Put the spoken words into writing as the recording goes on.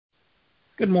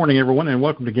Good morning, everyone, and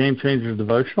welcome to Game Changers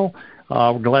Devotional.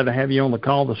 We're glad to have you on the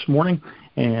call this morning,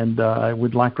 and I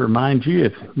would like to remind you,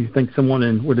 if you think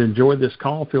someone would enjoy this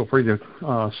call, feel free to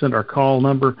send our call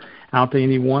number out to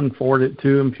anyone, forward it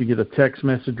to them. If you get a text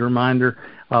message reminder,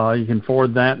 you can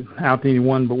forward that out to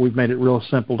anyone, but we've made it real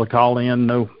simple to call in,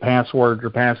 no password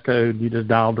or passcode. You just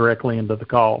dial directly into the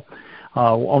call.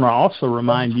 I want to also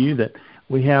remind you that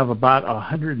we have about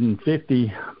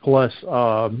 150 plus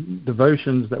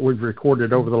devotions that we've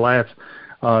recorded over the last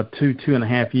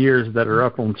 2.5 years that are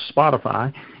up on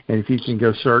Spotify. And if you can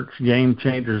go search Game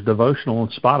Changers Devotional on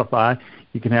Spotify,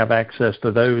 you can have access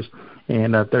to those.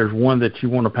 And if there's one that you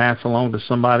want to pass along to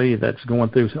somebody that's going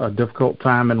through a difficult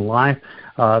time in life,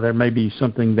 there may be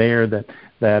something there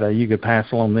that you could pass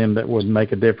along them that would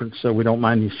make a difference. So we don't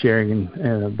mind you sharing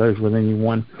those with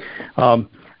anyone.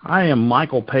 I am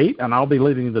Michael Pate, and I'll be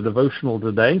leading the devotional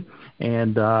today.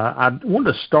 And I want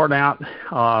to start out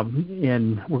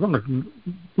we're going to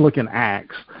look in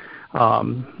Acts.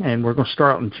 And we're going to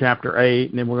start out in chapter 8,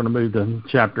 and then we're going to move to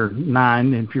chapter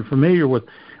 9. And if you're familiar with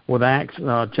Acts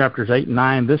chapters 8 and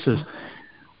 9, this is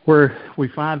where we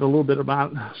find a little bit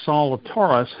about Saul of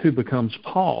Tarsus, who becomes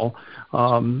Paul.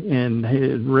 And Paul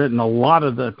has written a lot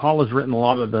of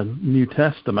the New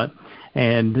Testament.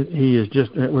 And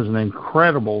it was an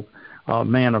incredible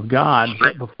man of God.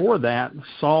 But before that,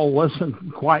 Saul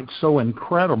wasn't quite so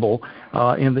incredible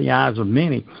in the eyes of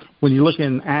many. When you look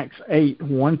in Acts 8,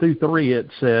 1 through 3, it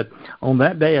said, "On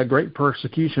that day a great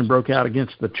persecution broke out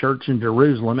against the church in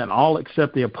Jerusalem, and all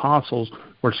except the apostles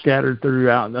were scattered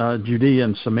throughout Judea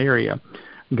and Samaria.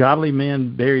 Godly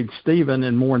men buried Stephen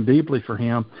and mourned deeply for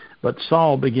him, but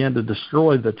Saul began to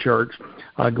destroy the church.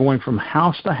 Going from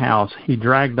house to house, he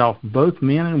dragged off both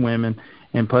men and women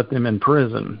and put them in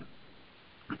prison."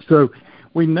 So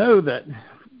we know that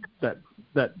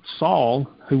Saul,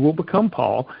 who will become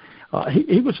Paul,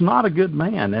 he was not a good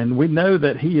man, and we know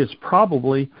that he is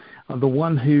probably the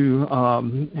one who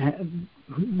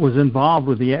was involved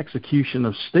with the execution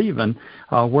of Stephen,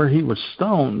 where he was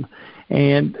stoned.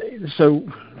 And so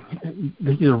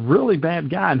he's a really bad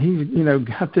guy, and he's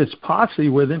got this posse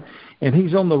with him, and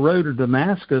he's on the road to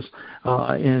Damascus,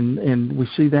 and we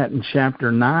see that in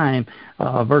chapter 9,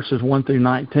 verses 1 through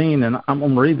 19, and I'm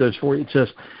going to read those for you. It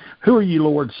says, "Who are you,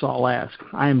 Lord?" Saul asked.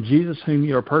 "I am Jesus whom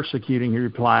you are persecuting," he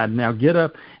replied. "Now get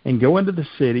up and go into the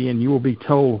city, and you will be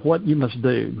told what you must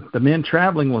do." The men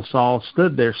traveling with Saul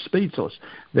stood there speechless.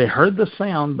 They heard the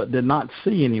sound but did not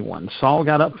see anyone. Saul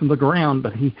got up from the ground,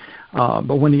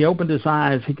 but when he opened his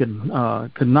eyes, he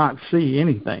could not see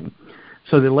anything.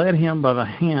 So they led him by the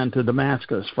hand to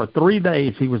Damascus. For 3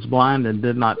 days he was blind and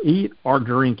did not eat or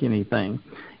drink anything.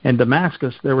 In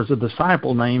Damascus there was a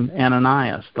disciple named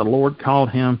Ananias. The Lord called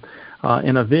him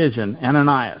in a vision.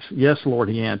 "Ananias." "Yes, Lord,"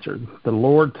 he answered. The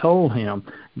Lord told him,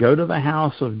 "Go to the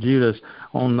house of Judas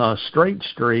on the Straight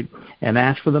Street and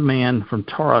ask for the man from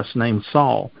Tarsus named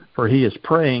Saul, for he is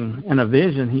praying. In a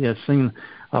vision he has seen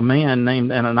a man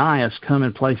named Ananias come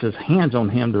and place his hands on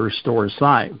him to restore his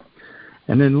sight."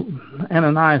 And then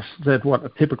Ananias said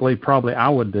what typically probably I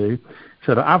would do.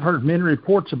 Said, "I've heard many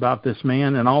reports about this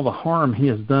man and all the harm he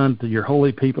has done to your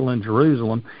holy people in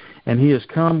Jerusalem, and he has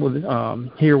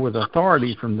come here with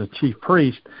authority from the chief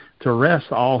priest to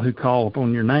arrest all who call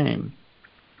upon your name."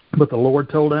 But the Lord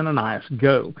told Ananias,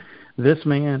 "Go. This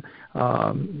man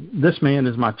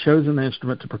is my chosen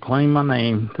instrument to proclaim my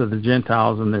name to the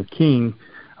Gentiles and their kings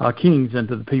and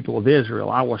to the people of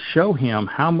Israel. I will show him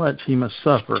how much he must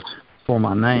suffer for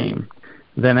my name."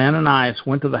 Then Ananias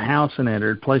went to the house and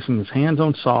entered. Placing his hands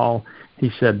on Saul, he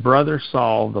said, "Brother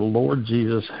Saul, the Lord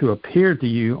Jesus, who appeared to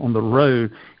you on the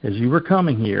road as you were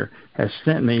coming here, has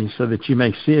sent me so that you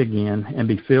may see again and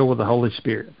be filled with the Holy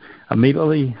Spirit."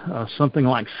 Immediately, something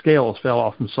like scales fell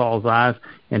off from Saul's eyes,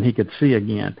 and he could see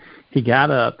again. He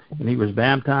got up, and he was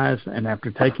baptized, and after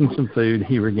taking some food,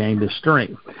 he regained his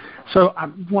strength. So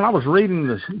when I was reading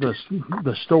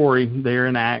the story there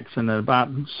in Acts and about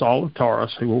Saul of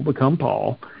Tarsus, who will become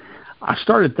Paul, I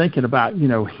started thinking about,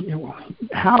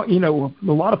 how,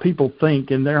 a lot of people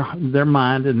think in their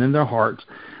mind and in their hearts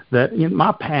that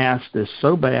my past is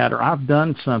so bad, or I've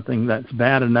done something that's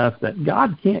bad enough that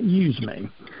God can't use me.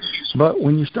 But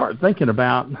when you start thinking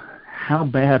about how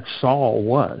bad Saul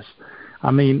was, I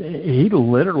mean, he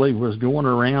literally was going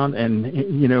around, and,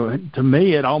 to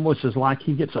me, it almost is like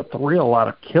he gets a thrill out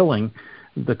of killing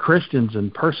the Christians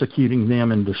and persecuting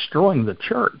them and destroying the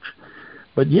church.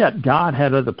 But yet, God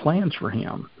had other plans for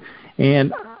him.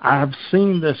 And I've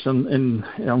seen this on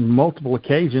multiple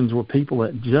occasions with people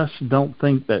that just don't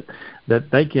think that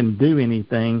they can do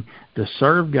anything to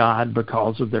serve God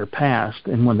because of their past.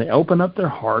 And when they open up their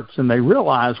hearts and they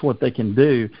realize what they can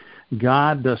do,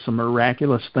 God does some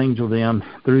miraculous things with them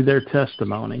through their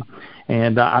testimony.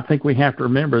 And I think we have to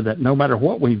remember that no matter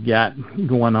what we've got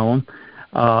going on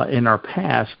in our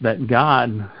past, that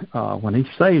God, when He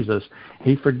saves us,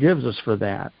 He forgives us for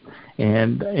that.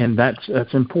 And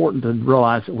that's important to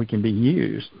realize that we can be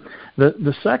used.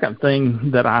 The second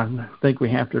thing that I think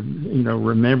we have to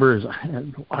remember is,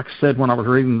 like I said when I was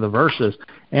reading the verses,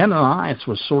 Ananias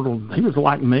was he was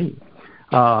like me.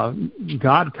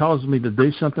 God calls me to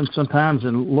do something sometimes,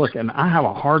 and I have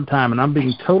a hard time, and I'm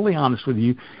being totally honest with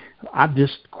you. I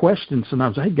just question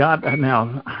sometimes, hey, God,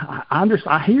 now,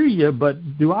 I hear you, but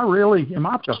am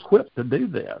I equipped to do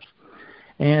this?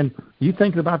 And you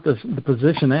think about the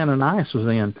position Ananias was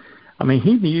in. I mean,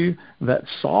 he knew that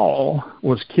Saul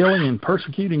was killing and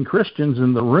persecuting Christians,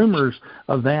 and the rumors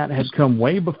of that had come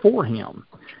way before him.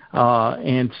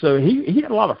 And so he had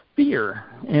a lot of fear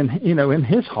in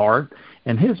his heart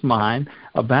and his mind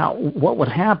about what would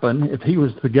happen if he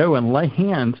was to go and lay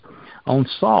hands on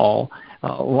Saul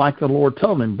like the Lord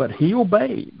told him. But he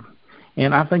obeyed.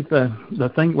 And I think the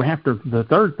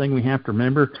third thing we have to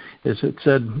remember is it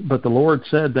said, but the Lord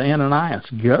said to Ananias,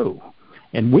 go.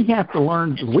 And we have to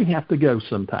learn, we have to go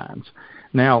sometimes.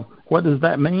 Now, what does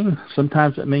that mean?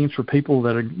 Sometimes it means for people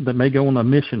that may go on a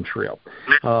mission trip.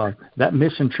 That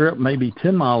mission trip may be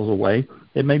 10 miles away.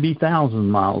 It may be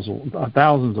thousands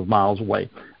of miles away.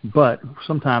 But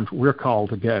sometimes we're called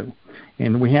to go.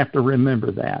 And we have to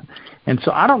remember that. And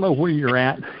so I don't know where you're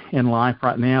at in life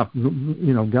right now.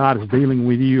 God is dealing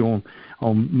with you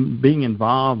on being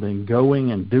involved and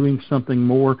going and doing something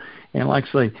more. And like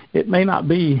I say, it may not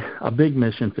be a big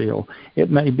mission field.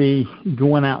 It may be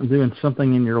going out and doing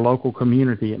something in your local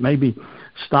community. It may be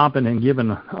stopping and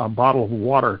giving a bottle of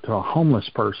water to a homeless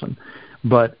person.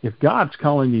 But if God's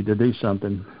calling you to do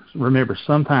something, remember,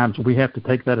 sometimes we have to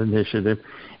take that initiative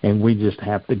and we just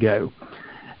have to go.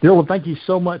 Dear Lord, thank you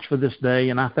so much for this day,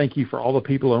 and I thank you for all the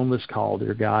people on this call,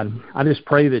 dear God. I just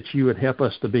pray that you would help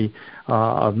us to be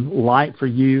a light for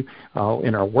you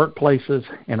in our workplaces,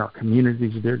 in our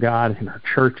communities, dear God, in our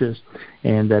churches,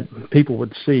 and that people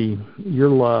would see your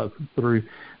love through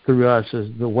us as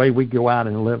the way we go out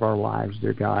and live our lives,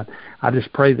 dear God. I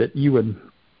just pray that you would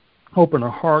open our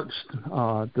hearts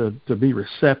to be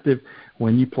receptive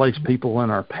when you place people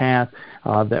in our path,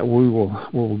 that we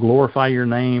will glorify your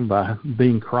name by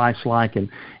being Christ-like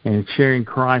and sharing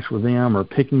Christ with them or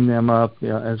picking them up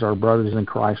as our brothers in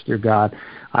Christ, dear God.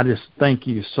 I just thank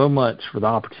you so much for the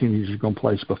opportunities you're going to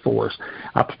place before us.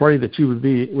 I pray that you would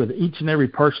be with each and every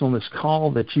person on this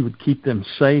call, that you would keep them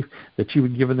safe, that you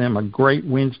would give them a great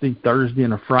Wednesday, Thursday,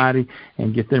 and a Friday,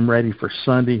 and get them ready for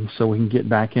Sunday so we can get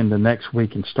back into next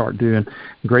week and start doing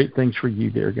great things for you,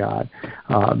 dear God.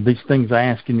 These things I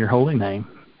ask in your holy name.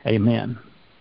 Amen.